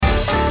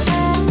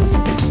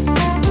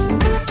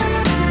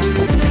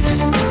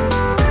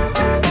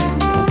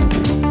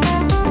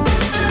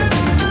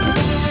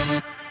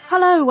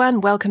Hello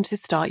and welcome to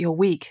Start Your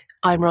Week.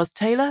 I'm Ros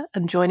Taylor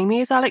and joining me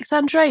is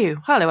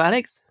Andreou. Hello,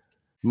 Alex.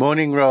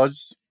 Morning,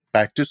 Ros.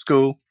 Back to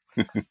school.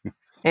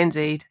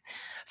 Indeed.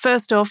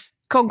 First off,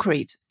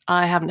 concrete.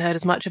 I haven't heard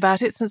as much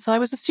about it since I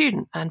was a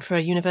student, and for a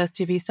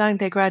University of East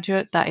Anglia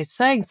graduate, that is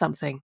saying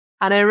something.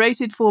 An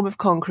aerated form of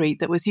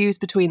concrete that was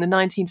used between the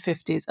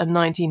 1950s and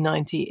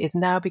 1990 is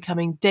now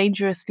becoming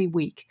dangerously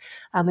weak,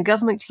 and the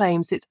government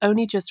claims it's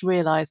only just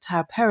realised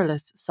how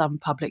perilous some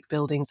public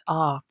buildings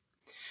are.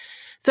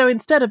 So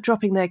instead of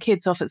dropping their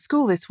kids off at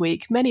school this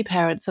week, many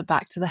parents are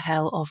back to the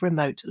hell of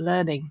remote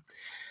learning.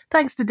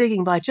 Thanks to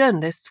digging by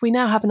journalists, we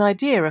now have an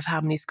idea of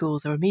how many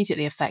schools are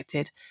immediately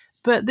affected.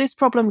 But this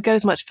problem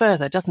goes much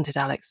further, doesn't it,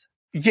 Alex?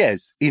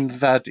 Yes, in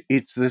that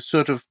it's the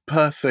sort of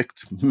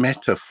perfect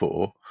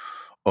metaphor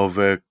of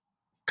a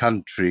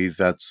country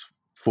that's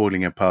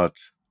falling apart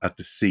at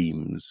the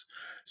seams,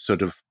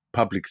 sort of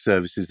public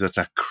services that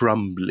are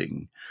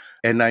crumbling.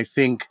 And I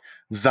think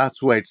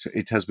that's why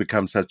it has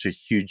become such a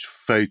huge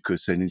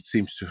focus, and it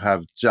seems to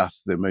have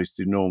just the most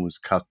enormous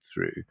cut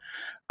through.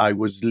 I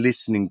was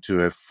listening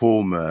to a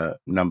former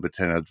number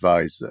 10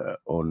 advisor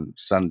on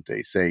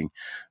Sunday saying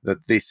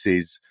that this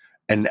is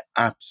an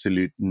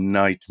absolute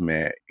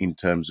nightmare in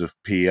terms of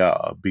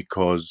PR,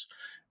 because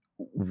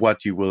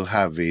what you will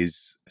have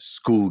is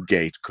school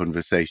gate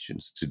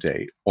conversations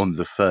today on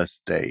the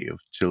first day of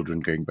children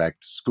going back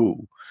to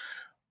school.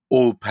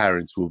 All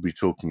parents will be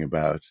talking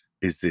about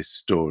is this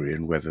story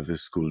and whether the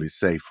school is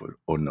safe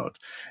or not.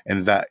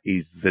 And that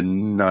is the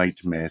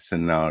nightmare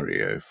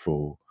scenario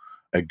for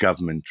a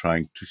government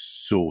trying to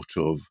sort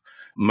of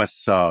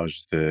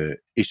massage the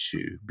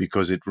issue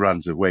because it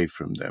runs away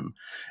from them.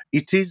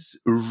 It is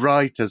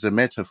right as a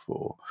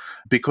metaphor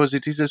because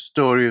it is a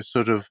story of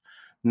sort of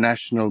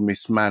national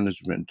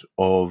mismanagement,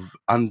 of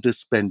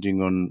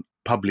underspending on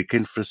public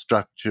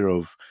infrastructure,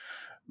 of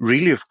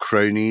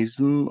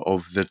cronyism,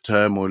 of the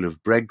turmoil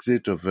of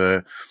Brexit, of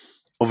a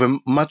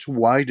much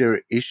wider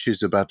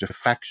issues about a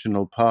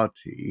factional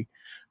party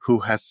who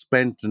has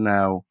spent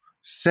now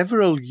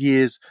several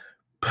years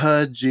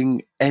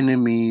purging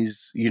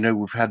enemies. You know,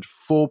 we've had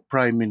 4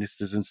 prime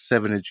ministers and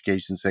 7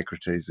 education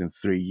secretaries in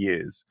 3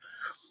 years.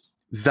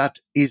 That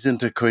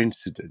isn't a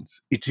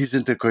coincidence. It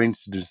isn't a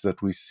coincidence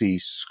that we see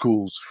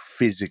schools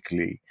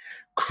physically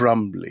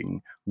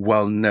crumbling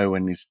while no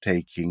one is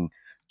taking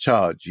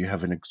charge. You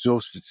have an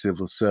exhausted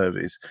civil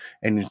service,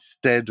 and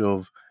instead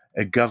of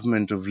a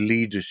government of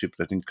leadership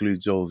that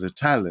includes all the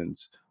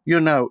talents,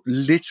 you're now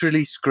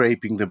literally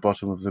scraping the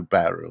bottom of the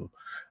barrel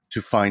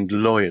to find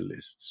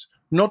loyalists,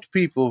 not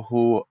people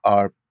who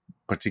are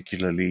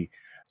particularly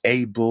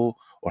able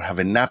or have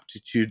an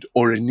aptitude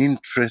or an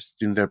interest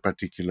in their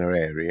particular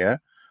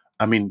area.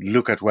 I mean,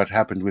 look at what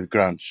happened with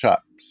Grant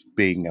Shapps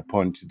being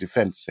appointed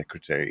Defense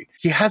Secretary.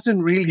 He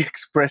hasn't really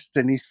expressed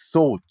any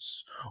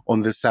thoughts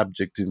on the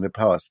subject in the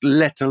past,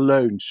 let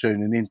alone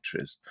shown an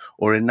interest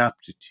or an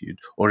aptitude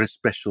or a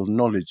special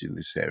knowledge in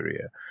this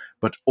area.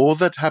 But all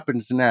that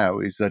happens now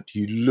is that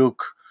you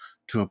look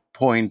to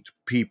appoint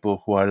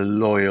people who are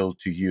loyal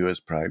to you as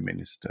Prime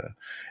Minister.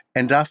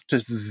 And after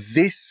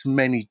this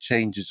many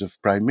changes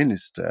of Prime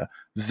Minister,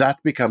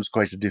 that becomes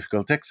quite a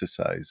difficult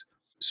exercise.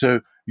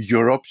 So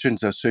your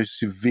options are so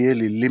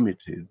severely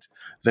limited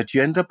that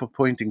you end up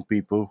appointing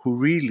people who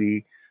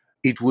really,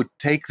 it would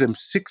take them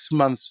 6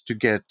 months to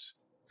get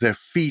their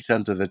feet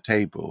under the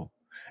table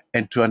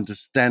and to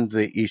understand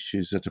the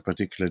issues at a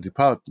particular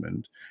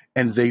department,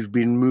 and they've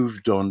been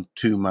moved on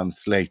 2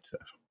 months later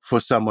for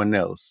someone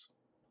else.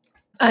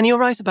 And you're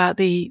right about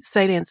the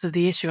salience of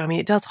the issue. I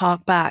mean, it does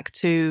hark back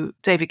to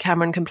David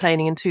Cameron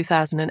complaining in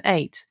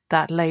 2008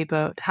 that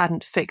Labour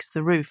hadn't fixed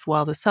the roof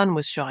while the sun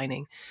was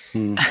shining.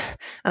 And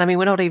I mean,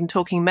 we're not even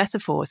talking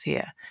metaphors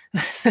here.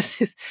 This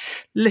is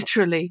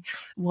literally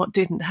what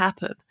didn't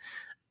happen.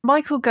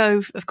 Michael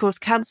Gove, of course,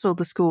 cancelled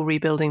the school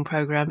rebuilding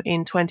programme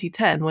in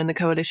 2010 when the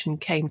coalition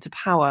came to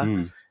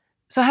power.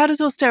 So how does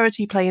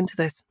austerity play into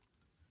this?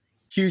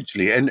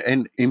 Hugely.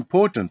 And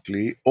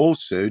importantly,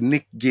 also,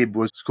 Nick Gibb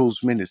was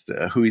schools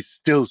minister, who is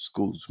still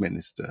schools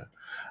minister.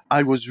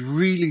 I was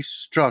really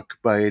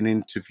struck by an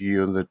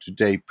interview on the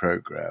Today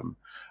programme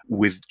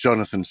with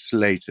Jonathan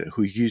Slater,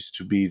 who used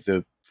to be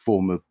the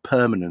former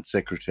permanent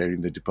secretary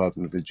in the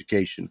Department of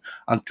Education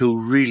until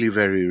really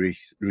very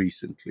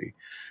recently.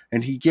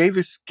 And he gave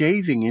a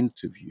scathing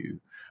interview.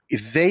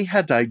 If they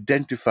had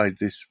identified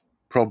this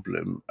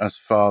problem as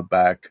far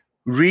back,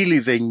 really,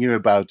 they knew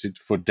about it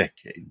for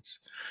decades.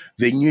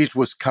 They knew it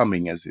was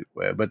coming, as it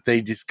were, but they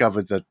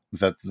discovered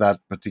that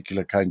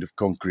particular kind of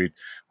concrete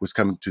was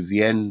coming to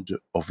the end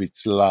of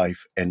its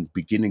life and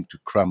beginning to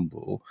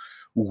crumble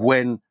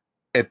when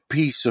a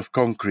piece of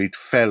concrete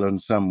fell on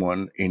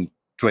someone in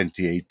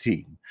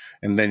 2018,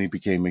 and then it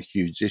became a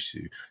huge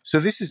issue. So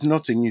this is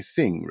not a new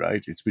thing,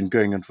 right? It's been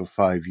going on for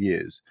 5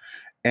 years.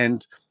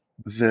 And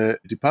the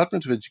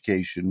Department of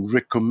Education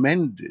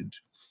recommended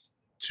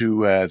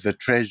to the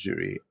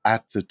Treasury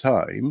at the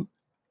time,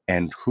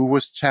 and who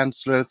was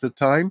Chancellor at the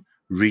time?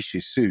 Rishi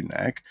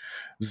Sunak,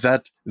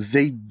 that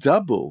they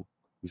double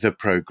the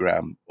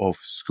program of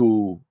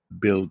school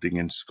building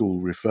and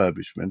school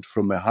refurbishment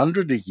from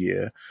 100 a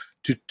year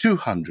to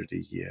 200 a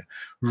year.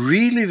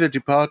 Really, the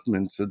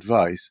department's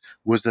advice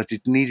was that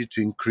it needed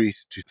to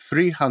increase to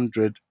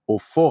 300 or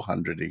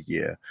 400 a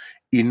year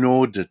in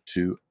order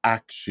to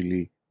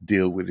actually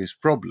deal with this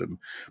problem.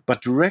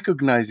 But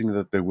recognizing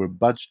that there were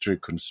budgetary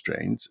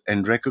constraints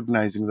and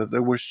recognizing that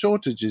there were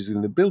shortages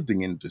in the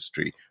building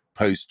industry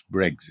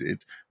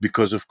post-Brexit,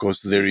 because of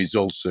course there is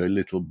also a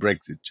little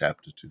Brexit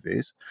chapter to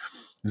this,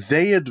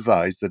 they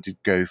advised that it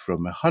go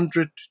from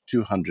 100 to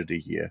 200 a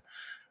year.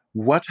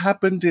 What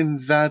happened in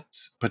that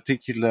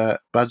particular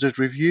budget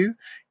review?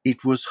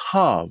 It was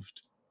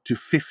halved to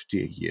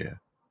 50 a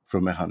year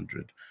from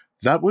 100.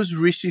 That was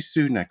Rishi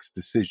Sunak's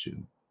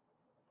decision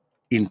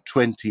in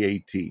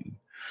 2018.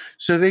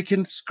 So they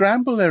can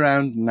scramble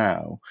around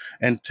now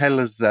and tell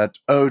us that,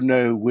 oh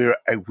no, we're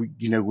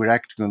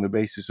acting on the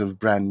basis of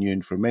brand new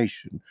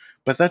information.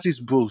 But that is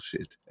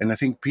bullshit. And I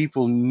think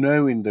people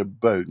know in their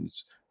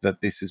bones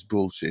that this is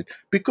bullshit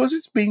because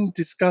it's been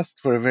discussed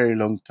for a very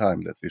long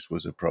time that this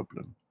was a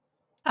problem.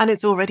 And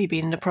it's already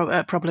been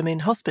a problem in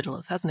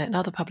hospitals, hasn't it, and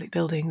other public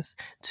buildings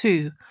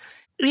too.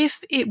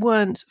 If it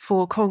weren't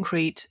for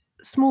concrete,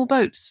 small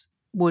boats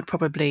would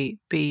probably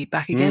be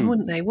back again,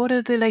 wouldn't they? What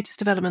are the latest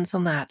developments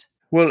on that?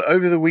 Well,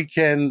 over the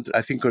weekend,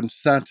 I think on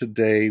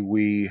Saturday,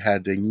 we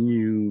had a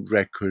new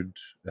record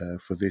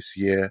for this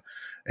year,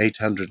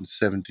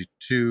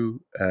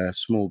 872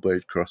 small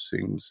boat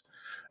crossings.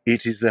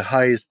 It is the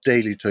highest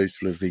daily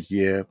total of the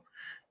year.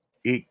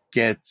 It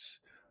gets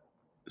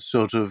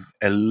sort of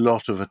a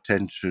lot of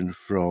attention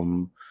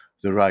from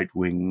the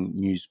right-wing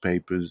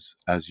newspapers,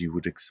 as you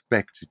would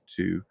expect it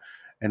to.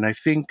 And I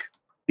think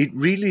it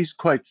really is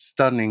quite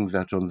stunning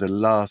that on the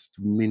last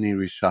mini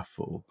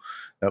reshuffle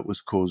that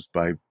was caused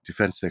by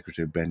Defense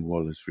Secretary Ben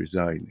Wallace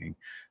resigning,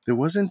 there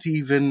wasn't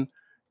even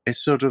a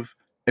sort of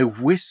a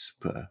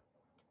whisper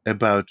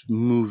about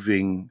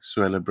moving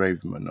Suella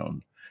Braverman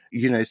on.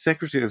 A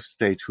Secretary of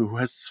State who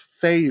has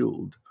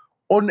failed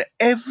on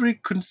every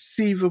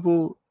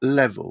conceivable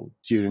level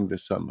during the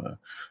summer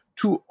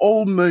to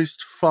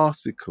almost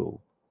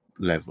farcical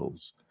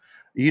levels.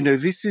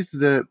 This is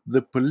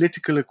the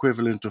political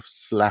equivalent of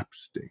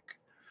slapstick.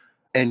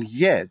 And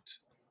yet,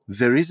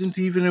 there isn't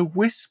even a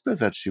whisper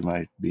that she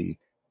might be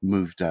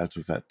moved out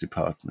of that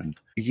department.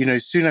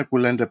 Sunak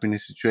will end up in a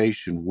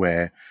situation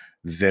where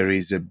there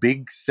is a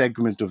big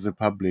segment of the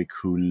public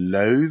who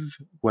loathe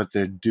what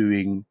they're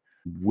doing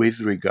with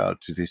regard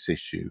to this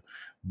issue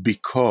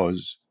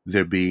because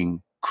they're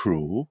being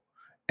cruel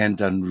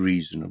and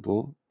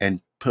unreasonable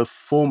and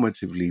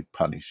performatively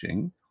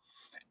punishing.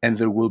 And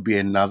there will be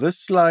another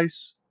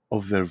slice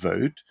of their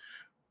vote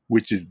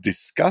which is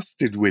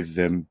disgusted with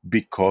them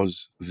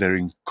because they're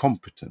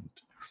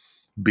incompetent,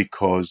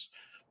 because,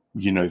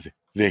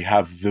 they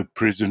have the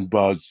prison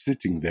barge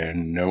sitting there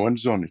and no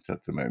one's on it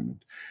at the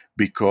moment,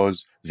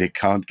 because they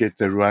can't get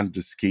the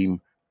Rwanda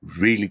scheme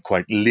really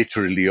quite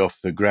literally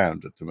off the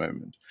ground at the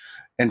moment.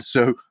 And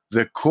so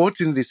they're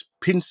caught in this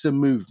pincer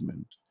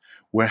movement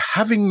where,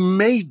 having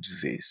made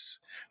this,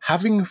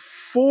 having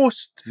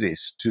forced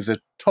this to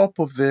the top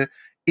of the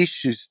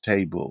issues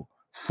table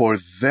for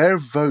their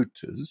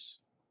voters,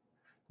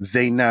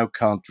 they now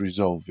can't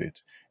resolve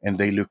it, and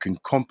they look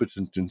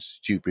incompetent and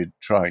stupid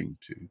trying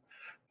to.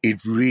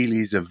 It really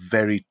is a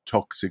very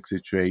toxic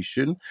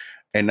situation,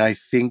 and I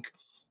think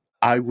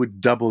I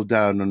would double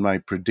down on my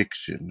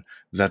prediction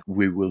that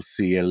we will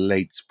see a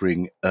late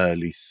spring,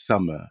 early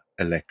summer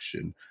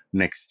election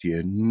next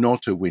year,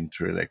 not a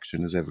winter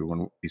election as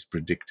everyone is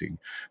predicting,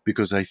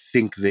 because I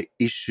think the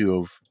issue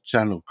of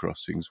channel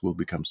crossings will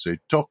become so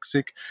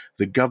toxic,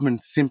 the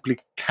government simply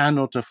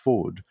cannot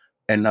afford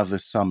another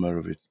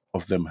summer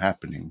of them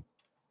happening.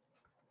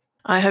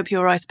 I hope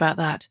you're right about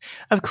that.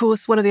 Of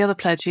course, one of the other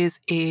pledges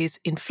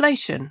is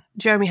inflation.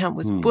 Jeremy Hunt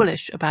was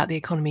bullish about the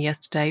economy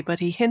yesterday, but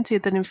he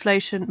hinted that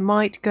inflation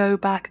might go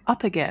back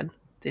up again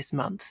this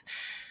month.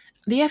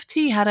 The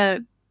FT had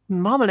a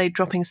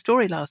marmalade-dropping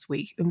story last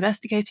week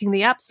investigating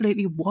the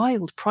absolutely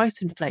wild price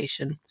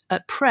inflation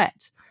at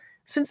Pret.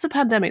 Since the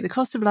pandemic, the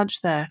cost of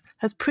lunch there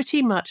has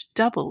pretty much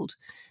doubled.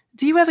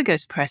 Do you ever go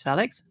to Pret,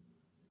 Alex?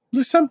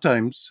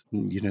 Sometimes,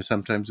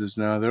 sometimes there's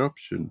no other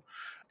option.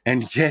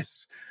 And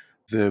yes,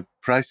 the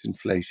price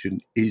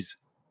inflation is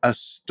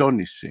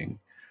astonishing.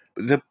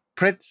 The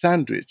Pret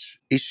sandwich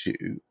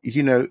issue,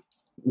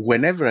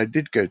 whenever I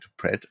did go to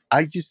Pret,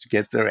 I used to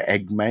get their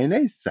egg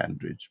mayonnaise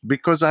sandwich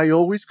because I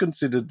always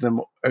considered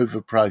them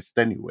overpriced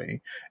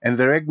anyway. And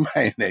their egg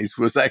mayonnaise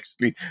was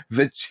actually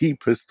the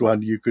cheapest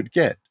one you could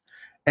get.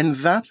 And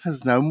that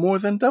has now more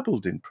than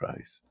doubled in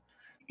price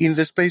in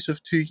the space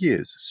of 2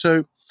 years.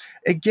 So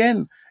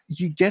again,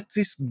 you get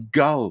this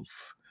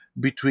gulf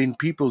between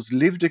people's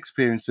lived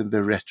experience and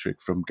the rhetoric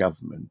from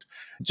government.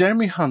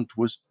 Jeremy Hunt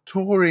was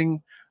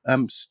touring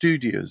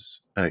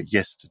studios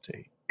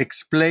yesterday,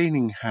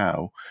 explaining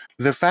how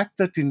the fact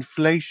that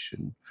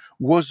inflation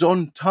was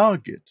on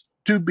target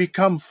to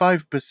become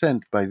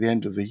 5% by the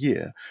end of the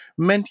year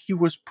meant he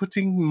was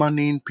putting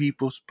money in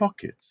people's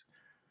pockets.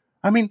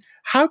 I mean,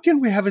 how can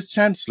we have a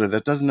chancellor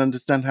that doesn't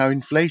understand how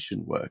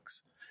inflation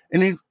works?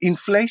 An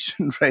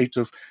inflation rate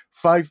of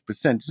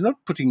 5% is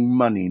not putting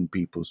money in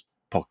people's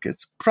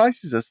pockets.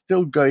 Prices are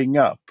still going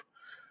up.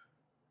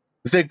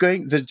 They're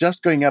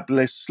just going up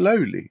less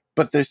slowly,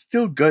 but they're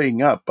still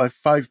going up by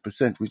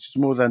 5%, which is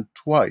more than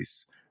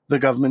twice the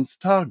government's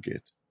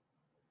target.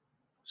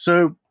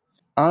 So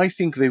I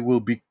think they will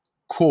be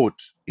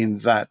caught in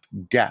that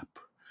gap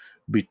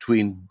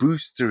between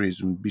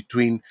boosterism,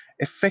 between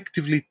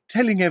effectively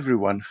telling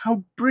everyone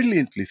how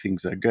brilliantly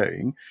things are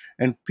going,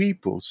 and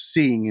people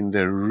seeing in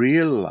their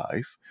real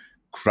life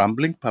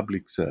crumbling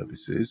public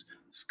services,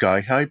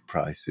 sky high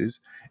prices,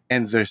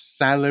 and their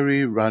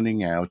salary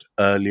running out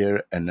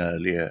earlier and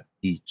earlier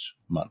each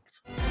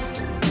month.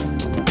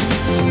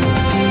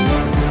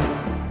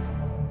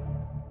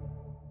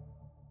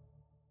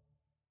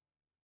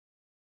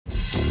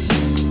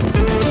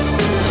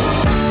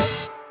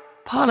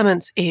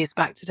 Parliament is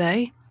back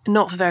today.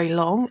 Not for very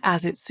long,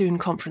 as it's soon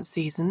conference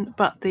season,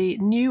 but the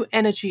new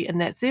Energy and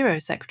Net Zero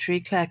Secretary,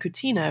 Claire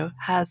Coutinho,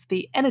 has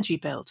the energy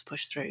bill to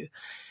push through.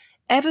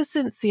 Ever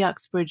since the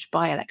Uxbridge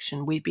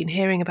by-election, we've been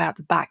hearing about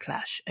the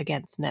backlash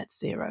against net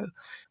zero.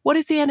 What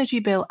is the energy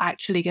bill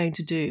actually going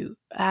to do?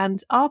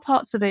 And are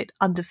parts of it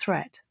under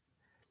threat?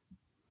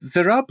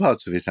 There are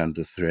parts of it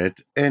under threat,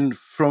 and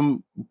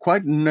from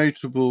quite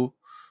notable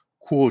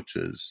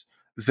quarters.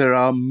 There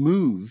are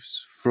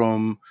moves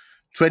from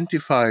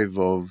 25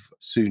 of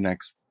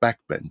Sunak's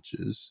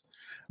backbenchers,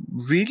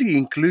 really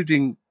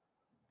including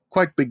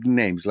quite big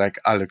names like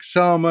Alok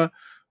Sharma,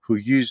 who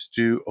used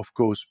to, of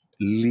course,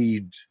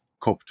 lead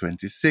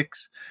COP26,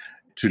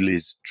 to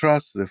Liz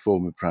Truss, the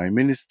former Prime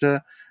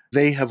Minister.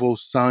 They have all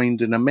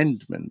signed an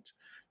amendment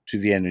to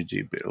the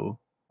energy bill,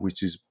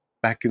 which is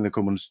back in the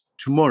Commons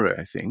tomorrow,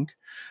 I think,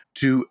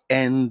 to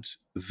end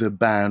the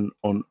ban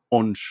on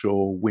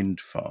onshore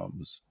wind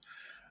farms.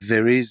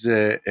 There is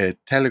a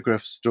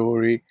Telegraph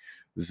story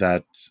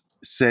that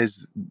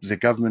says the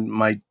government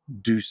might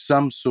do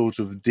some sort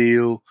of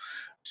deal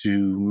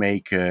to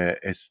make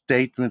a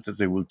statement that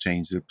they will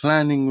change the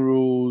planning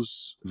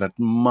rules that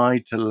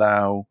might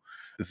allow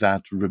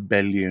that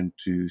rebellion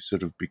to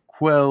sort of be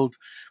quelled.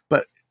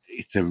 But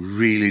it's a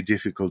really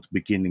difficult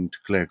beginning to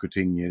Claire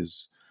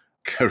Coutinho's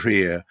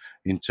career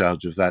in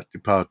charge of that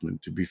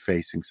department to be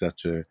facing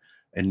such a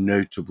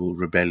notable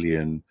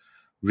rebellion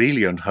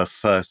really on her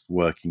first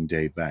working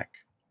day back.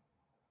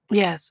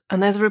 Yes,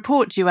 and there's a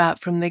report due out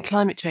from the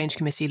Climate Change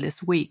Committee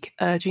this week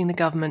urging the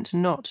government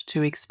not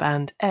to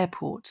expand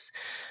airports.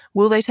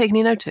 Will they take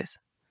any notice?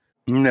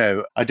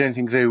 No, I don't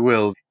think they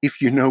will. If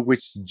you know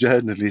which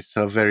journalists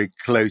are very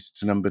close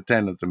to number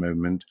 10 at the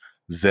moment,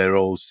 they're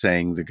all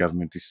saying the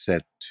government is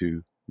set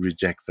to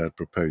reject that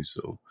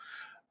proposal.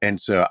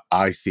 And so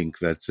I think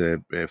that's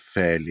a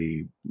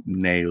fairly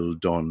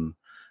nailed on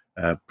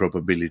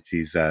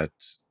probability that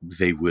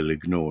they will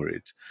ignore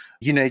it.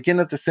 You know, again,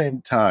 at the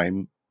same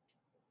time,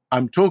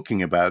 I'm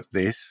talking about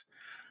this.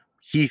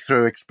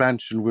 Heathrow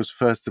expansion was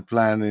first a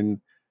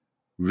plan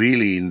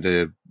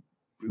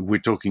we're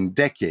talking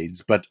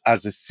decades, but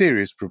as a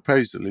serious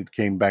proposal, it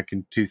came back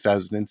in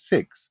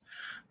 2006.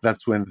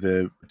 That's when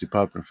the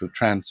Department for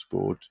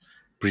Transport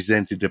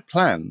presented a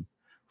plan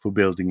for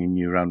building a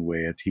new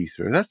runway at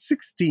Heathrow. That's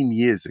 16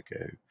 years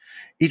ago.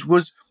 It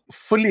was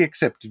fully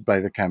accepted by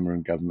the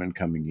Cameron government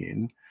coming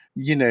in.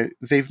 You know,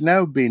 they've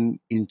now been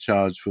in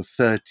charge for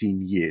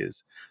 13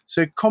 years.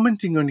 So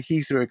commenting on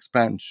Heathrow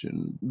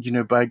expansion, you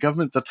know, by a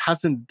government that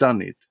hasn't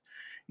done it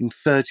in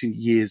 30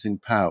 years in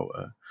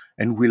power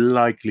and will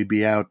likely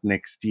be out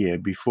next year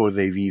before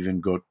they've even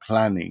got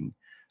planning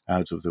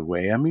out of the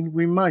way. I mean,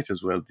 we might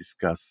as well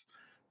discuss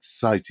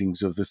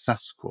sightings of the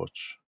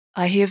Sasquatch.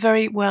 I hear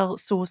very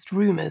well-sourced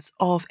rumours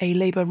of a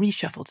Labour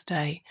reshuffle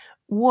today.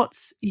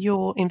 What's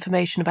your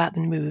information about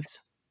the moves?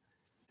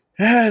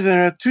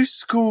 There are two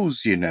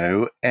schools, you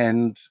know,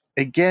 and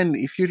again,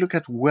 if you look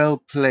at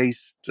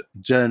well-placed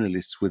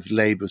journalists with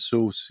Labour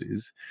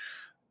sources,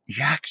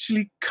 you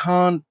actually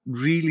can't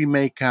really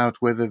make out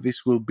whether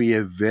this will be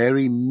a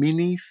very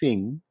mini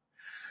thing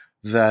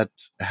that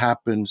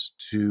happens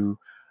to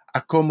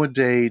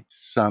accommodate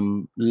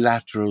some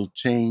lateral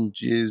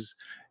changes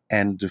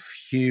and a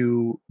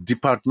few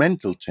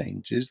departmental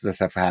changes that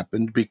have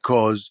happened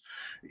because,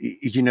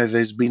 you know,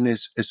 there's been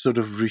a sort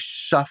of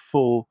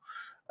reshuffle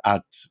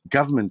at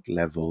government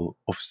level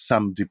of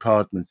some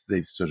departments.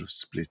 They've sort of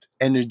split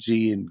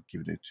energy and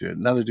given it to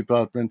another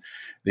department.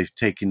 They've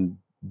taken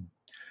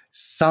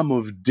some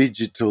of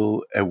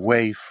digital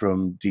away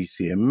from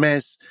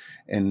DCMS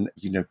and,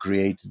 you know,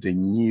 created a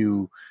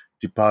new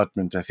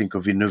department, I think,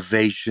 of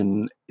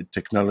innovation,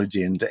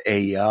 technology and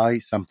AI,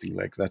 something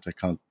like that. I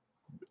can't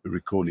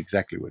recall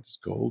exactly what it's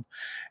called.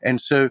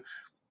 And so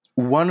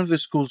one of the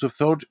schools of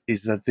thought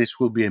is that this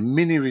will be a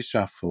mini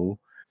reshuffle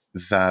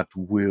that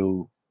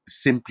will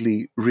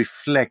simply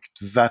reflect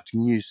that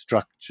new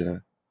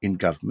structure in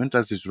government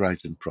as is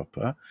right and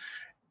proper,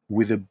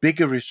 with a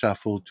bigger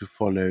reshuffle to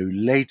follow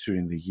later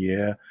in the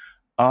year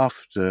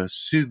after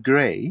Sue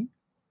Gray,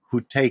 who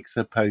takes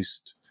her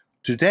post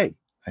today,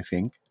 I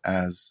think,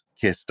 as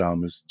Keir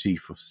Starmer's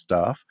chief of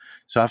staff.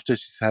 So after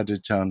she's had a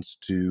chance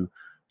to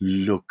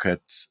look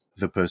at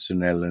the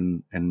personnel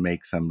and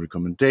make some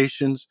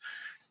recommendations,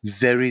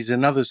 there is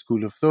another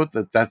school of thought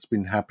that that's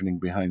been happening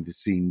behind the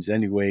scenes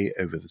anyway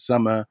over the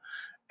summer,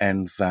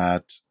 and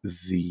that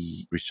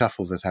the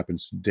reshuffle that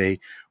happens today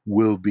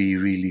will be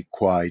really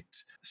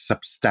quite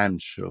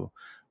substantial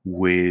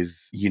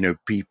with,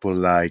 people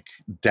like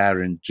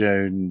Darren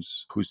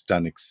Jones, who's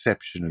done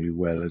exceptionally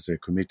well as a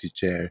committee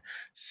chair,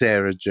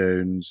 Sarah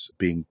Jones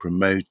being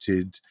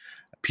promoted,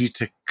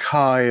 Peter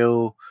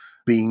Kyle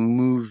being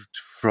moved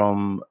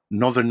from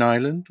Northern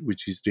Ireland,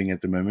 which he's doing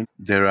at the moment.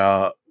 There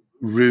are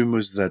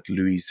rumors that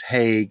Louise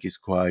Haigh is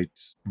quite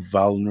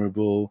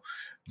vulnerable,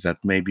 that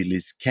maybe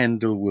Liz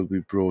Kendall will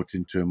be brought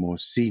into a more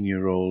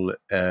senior role.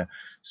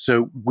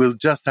 So we'll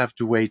just have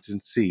to wait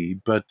and see.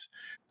 But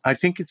I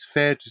think it's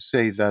fair to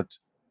say that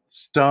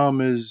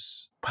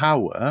Starmer's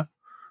power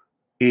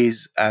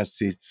is at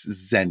its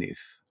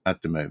zenith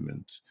at the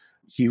moment.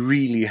 He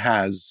really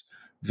has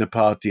the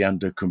party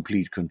under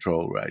complete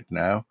control right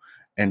now.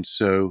 And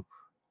so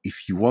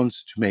if he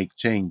wants to make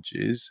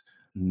changes,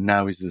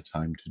 now is the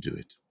time to do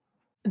it.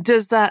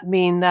 Does that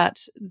mean that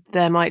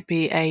there might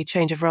be a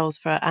change of roles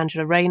for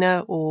Angela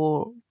Rayner,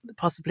 or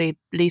possibly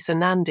Lisa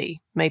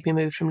Nandy may be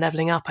moved from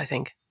Levelling Up, I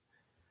think?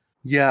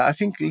 Yeah, I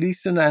think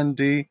Lisa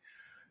Nandy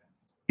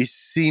is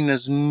seen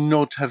as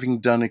not having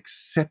done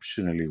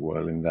exceptionally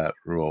well in that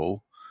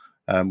role,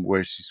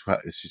 where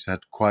she's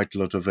had quite a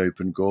lot of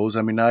open goals.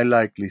 I mean, I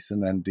like Lisa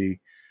Nandy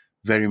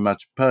very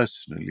much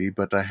personally,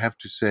 but I have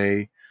to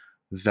say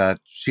that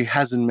she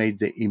hasn't made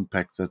the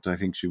impact that I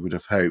think she would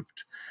have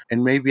hoped.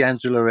 And maybe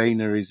Angela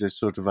Rayner is a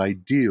sort of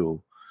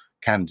ideal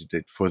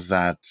candidate for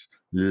that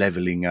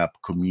levelling up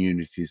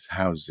communities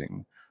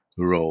housing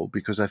role,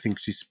 because I think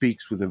she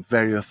speaks with a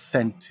very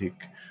authentic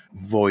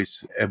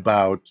voice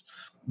about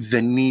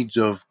the needs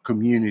of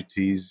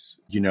communities,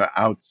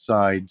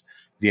 outside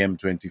the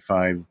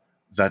M25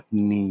 that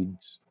need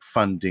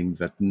funding,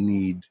 that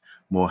need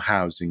more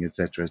housing,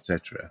 etc.,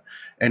 etc.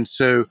 And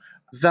so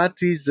that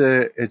is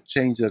a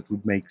change that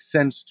would make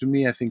sense to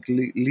me. I think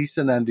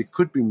Lisa Nandy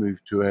could be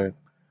moved to a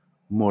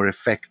more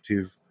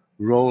effective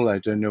role. I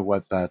don't know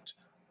what that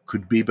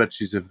could be, but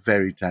she's a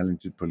very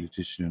talented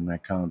politician, and I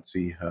can't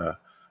see her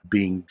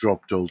being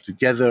dropped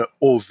altogether.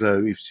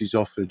 Although if she's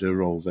offered a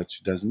role that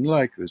she doesn't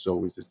like, there's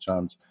always a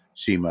chance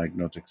she might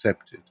not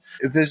accept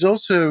it. There's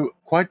also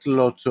quite a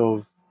lot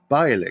of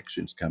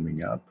by-elections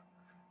coming up.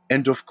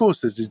 And of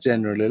course, there's a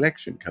general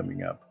election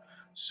coming up.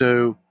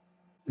 So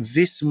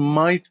this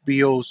might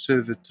be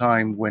also the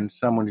time when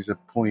someone is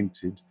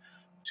appointed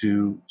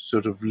to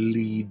sort of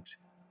lead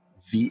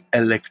the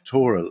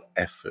electoral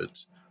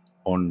effort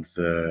on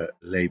the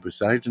Labour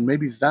side. And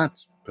maybe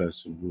that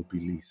person will be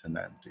Lisa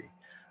Nandy.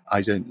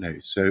 I don't know.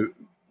 So,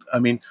 I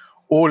mean,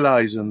 all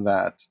eyes on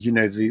that.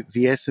 The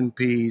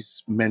SNP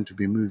is meant to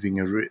be moving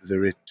the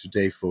writ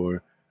today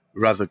for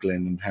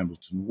Rutherglen and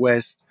Hamilton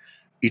West.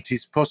 It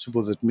is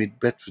possible that Mid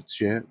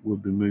Bedfordshire will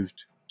be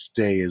moved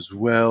today as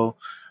well.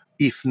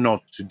 If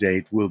not today,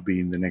 it will be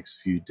in the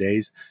next few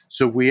days.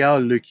 So we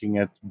are looking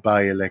at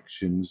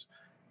by-elections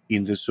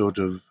in the sort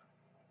of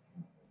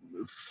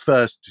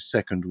first to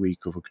second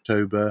week of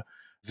October.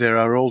 There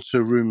are also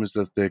rumors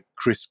that the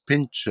Chris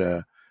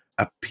Pincher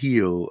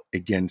appeal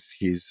against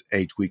his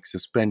 8-week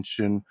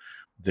suspension,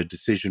 the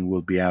decision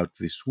will be out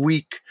this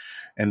week,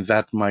 and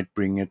that might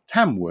bring a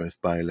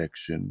Tamworth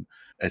by-election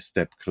a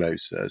step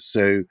closer.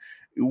 So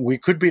we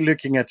could be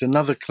looking at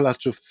another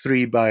clutch of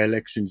 3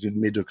 by-elections in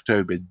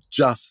mid-October,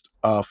 just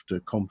after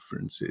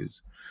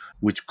conferences,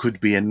 which could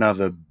be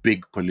another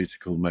big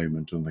political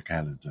moment on the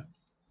calendar.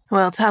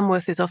 Well,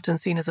 Tamworth is often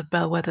seen as a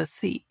bellwether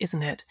seat,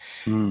 isn't it?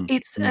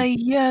 It's a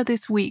year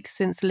this week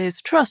since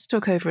Liz Truss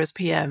took over as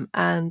PM,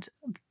 and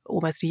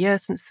almost a year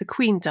since the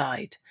Queen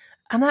died.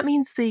 And that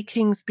means the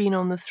King's been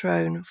on the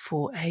throne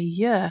for a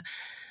year.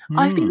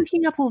 I've been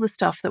looking up all the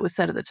stuff that was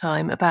said at the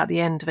time about the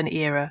end of an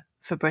era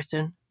for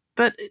Britain.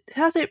 But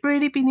has it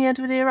really been the end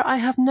of an era? I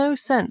have no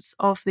sense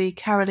of the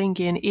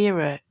Carolingian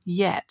era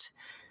yet,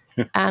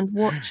 and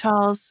what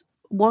Charles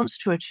wants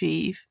to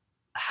achieve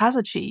has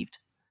achieved.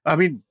 I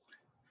mean,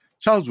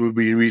 Charles would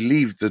be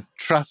relieved that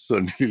Truss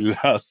only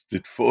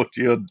lasted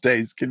 40 odd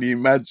days. Can you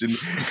imagine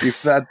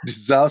if that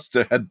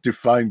disaster had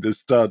defined the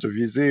start of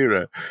his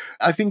era?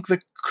 I think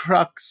the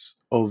crux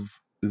of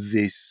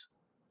this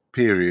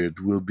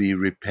period will be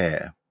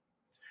repair,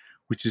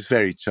 which is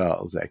very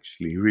Charles,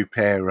 actually.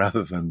 Repair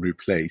rather than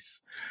replace.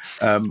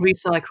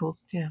 Recycle,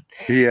 yeah.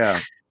 Yeah,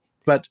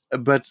 but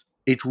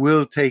it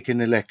will take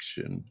an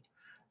election.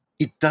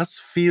 It does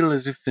feel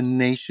as if the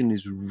nation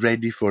is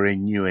ready for a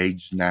new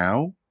age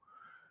now,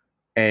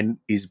 and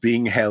is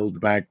being held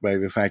back by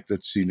the fact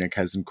that Sunak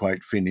hasn't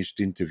quite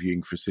finished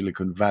interviewing for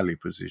Silicon Valley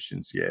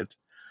positions yet.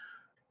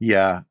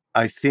 Yeah,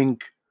 I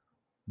think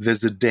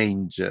there's a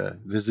danger.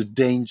 There's a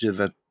danger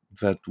that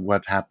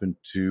what happened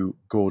to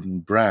Gordon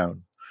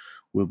Brown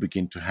will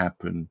begin to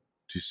happen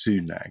to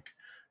Sunak.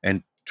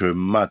 And to a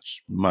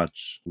much,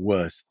 much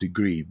worse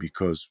degree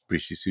because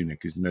Rishi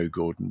Sunak is no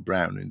Gordon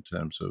Brown in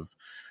terms of,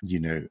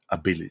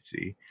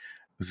 ability,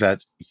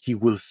 that he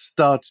will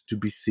start to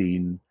be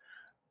seen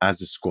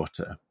as a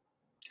squatter.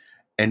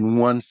 And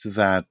once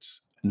that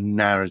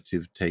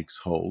narrative takes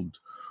hold,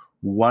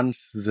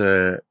 once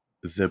the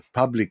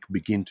public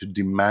begin to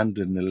demand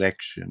an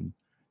election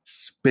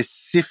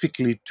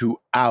specifically to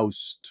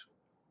oust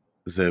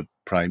the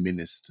prime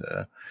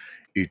minister,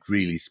 it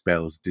really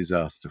spells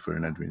disaster for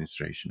an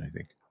administration, I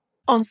think.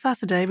 On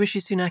Saturday, Rishi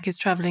Sunak is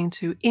travelling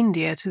to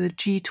India to the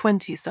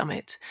G20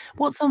 summit.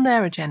 What's on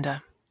their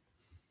agenda?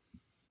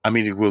 I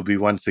mean, it will be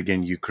once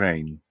again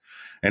Ukraine.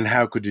 And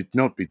how could it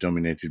not be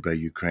dominated by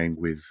Ukraine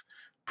with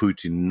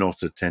Putin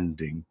not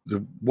attending?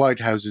 The White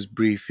House is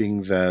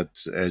briefing that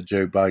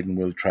Joe Biden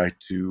will try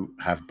to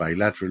have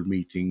bilateral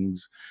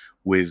meetings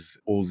with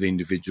all the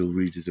individual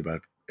leaders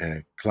about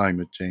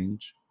climate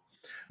change.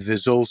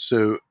 There's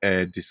also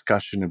a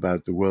discussion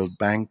about the World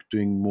Bank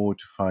doing more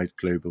to fight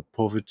global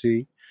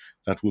poverty.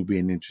 That will be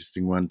an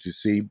interesting one to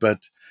see.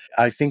 But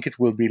I think it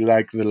will be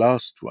like the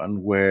last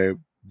one, where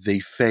they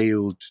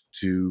failed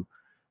to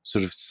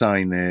sort of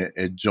sign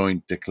a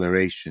joint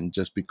declaration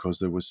just because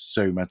there was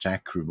so much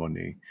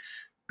acrimony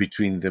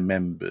between the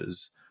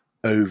members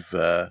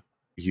over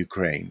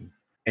Ukraine.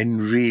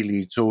 And really,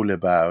 it's all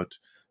about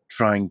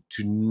trying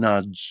to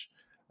nudge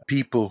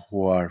people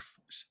who are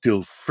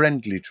still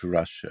friendly to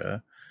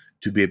Russia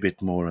to be a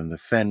bit more on the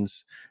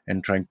fence,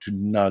 and trying to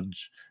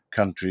nudge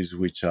countries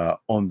which are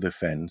on the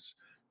fence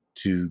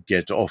to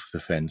get off the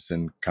fence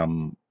and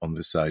come on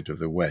the side of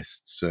the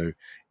West. So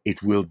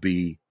it will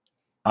be,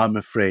 I'm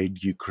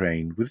afraid,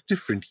 Ukraine with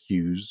different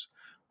hues,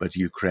 but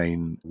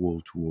Ukraine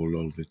wall to wall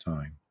all the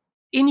time.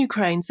 In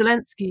Ukraine,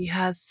 Zelensky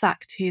has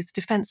sacked his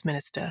defence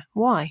minister.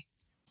 Why?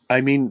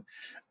 I mean,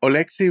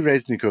 Alexei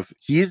Reznikov,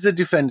 he is the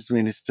defense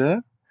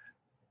minister,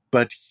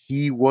 but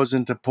he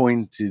wasn't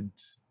appointed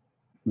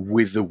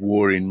with the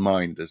war in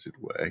mind, as it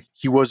were.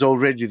 He was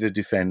already the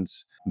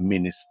defense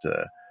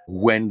minister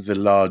when the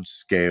large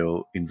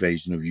scale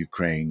invasion of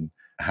Ukraine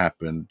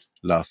happened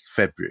last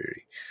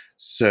February.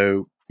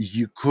 So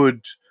you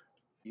could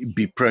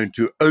be prone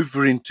to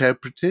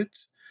overinterpret it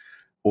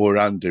or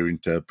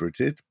underinterpret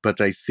it, but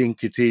I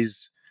think it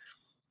is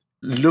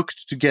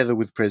looked together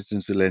with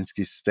President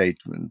Zelensky's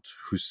statement,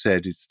 who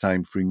said it's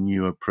time for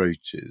new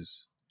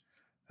approaches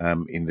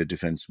in the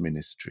defense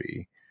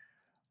ministry.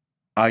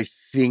 I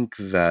think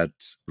that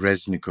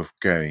Reznikov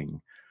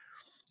going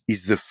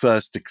is the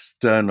first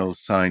external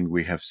sign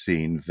we have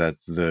seen that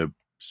the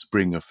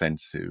spring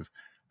offensive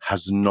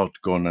has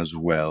not gone as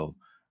well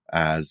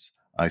as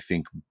I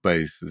think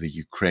both the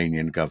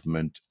Ukrainian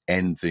government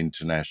and the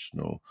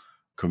international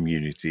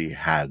community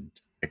had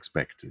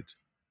expected.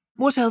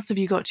 What else have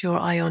you got your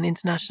eye on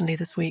internationally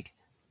this week?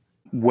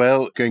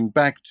 Well, going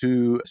back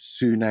to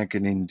Sunak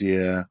in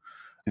India,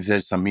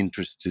 there's some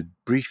interested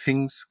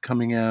briefings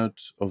coming out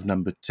of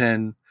number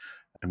 10.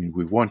 I mean,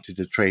 we wanted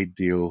a trade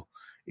deal.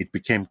 It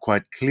became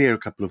quite clear a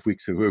couple of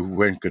weeks ago we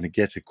weren't going to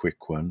get a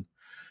quick one.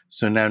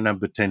 So now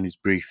number 10 is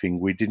briefing.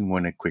 We didn't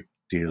want a quick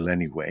deal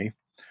anyway.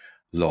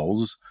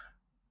 Lols.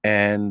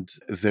 And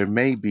there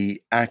may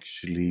be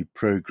actually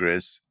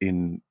progress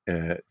in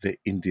the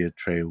India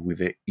trail with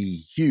the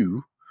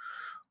EU,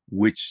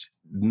 which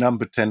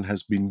number 10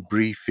 has been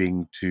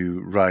briefing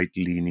to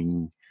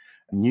right-leaning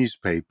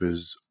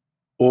newspapers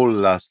all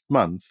last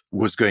month,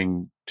 was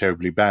going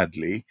terribly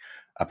badly.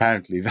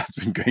 Apparently, that's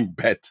been going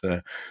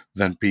better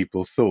than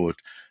people thought.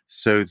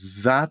 So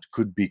that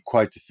could be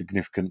quite a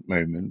significant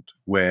moment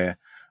where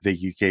the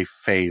UK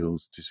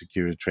fails to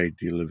secure a trade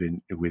deal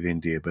with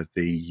India, but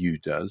the EU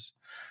does.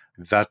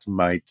 That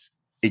might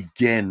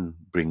again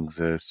bring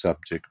the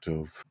subject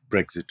of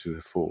Brexit to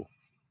the fore.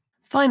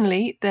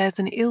 Finally, there's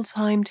an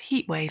ill-timed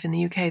heatwave in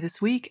the UK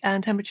this week,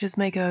 and temperatures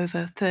may go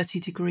over 30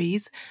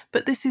 degrees,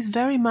 but this is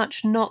very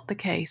much not the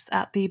case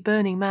at the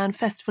Burning Man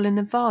Festival in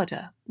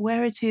Nevada,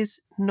 where it is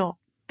not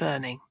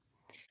burning.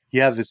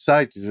 Yeah, the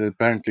site has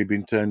apparently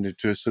been turned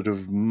into a sort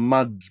of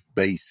mud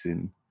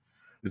basin.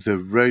 The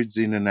roads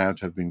in and out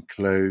have been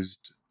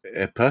closed.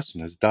 A person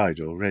has died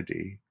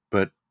already,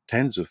 but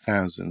tens of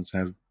thousands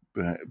have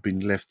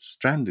been left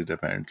stranded,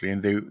 apparently,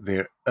 and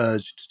they're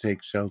urged to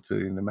take shelter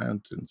in the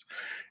mountains.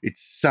 It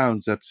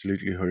sounds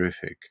absolutely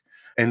horrific.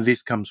 And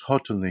this comes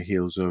hot on the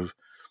heels of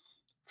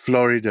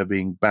Florida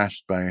being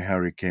bashed by a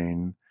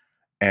hurricane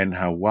and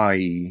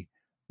Hawaii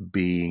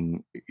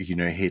being,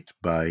 hit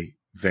by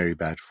very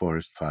bad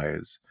forest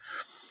fires.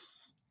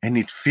 And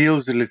it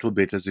feels a little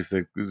bit as if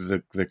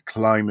the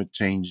climate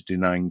change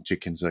denying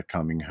chickens are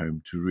coming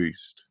home to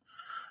roost.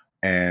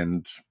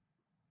 And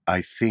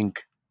I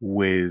think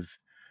with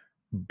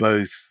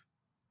both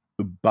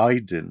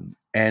Biden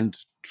and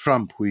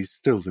Trump, who is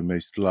still the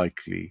most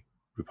likely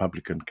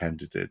Republican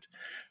candidate,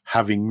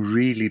 having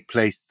really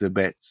placed the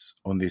bets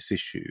on this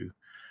issue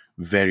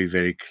very,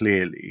 very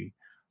clearly,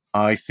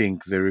 I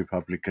think the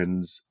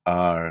Republicans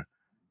are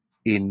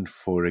in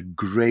for a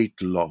great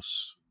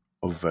loss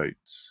of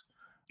votes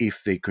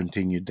if they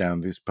continue down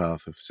this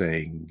path of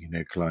saying,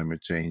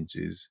 climate change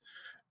is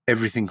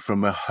everything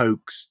from a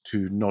hoax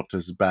to not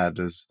as bad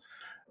as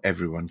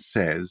everyone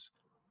says,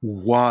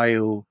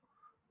 while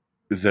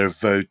their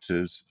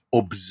voters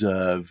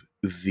observe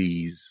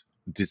these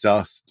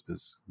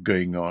disasters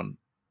going on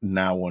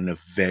now on a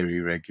very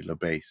regular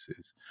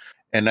basis.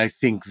 And I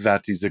think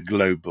that is a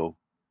global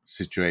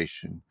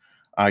situation.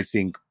 I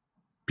think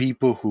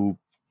people who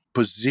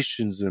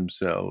position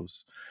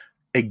themselves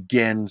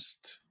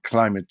against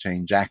climate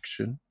change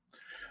action,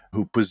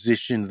 who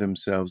position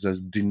themselves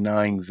as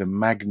denying the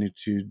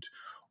magnitude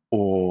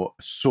or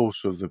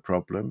source of the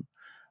problem,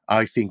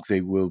 I think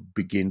they will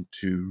begin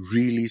to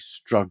really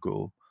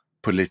struggle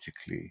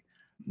politically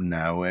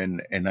now.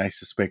 And I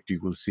suspect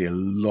you will see a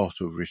lot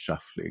of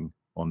reshuffling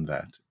on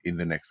that in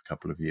the next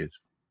couple of years.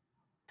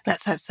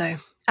 Let's hope so.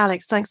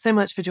 Alex, thanks so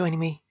much for joining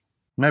me.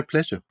 My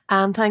pleasure.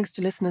 And thanks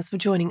to listeners for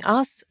joining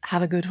us.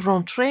 Have a good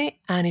rentrée.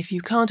 And if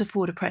you can't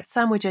afford a Pret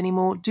sandwich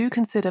anymore, do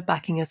consider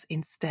backing us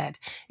instead.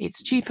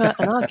 It's cheaper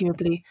and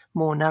arguably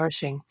more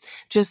nourishing.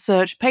 Just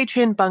search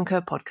Patreon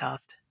Bunker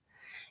Podcast.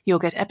 You'll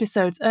get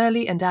episodes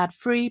early and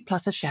ad-free,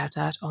 plus a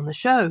shout-out on the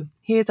show.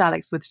 Here's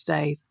Alex with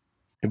today's.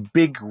 A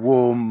big,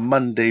 warm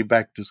Monday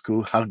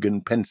back-to-school hug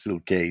and pencil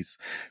case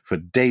for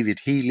David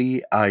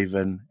Healy,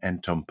 Ivan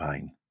and Tom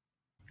Pine.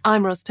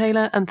 I'm Ros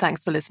Taylor, and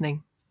thanks for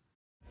listening.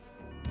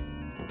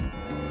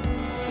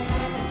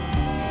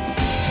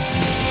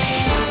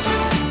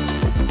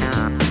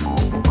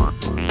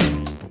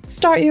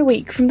 Start Your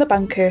Week from the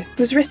Bunker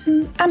was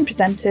written and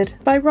presented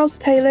by Ros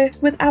Taylor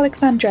with Alex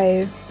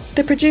Andreou.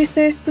 The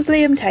producer was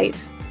Liam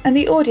Tate, and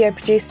the audio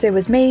producer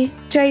was me,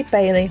 Jade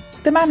Bailey.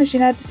 The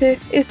managing editor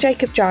is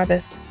Jacob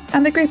Jarvis,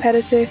 and the group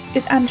editor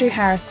is Andrew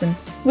Harrison,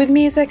 with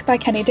music by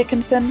Kenny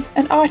Dickinson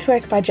and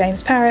artwork by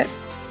James Parrott.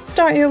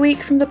 Start Your Week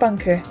from the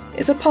Bunker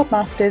is a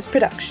Podmasters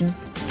production.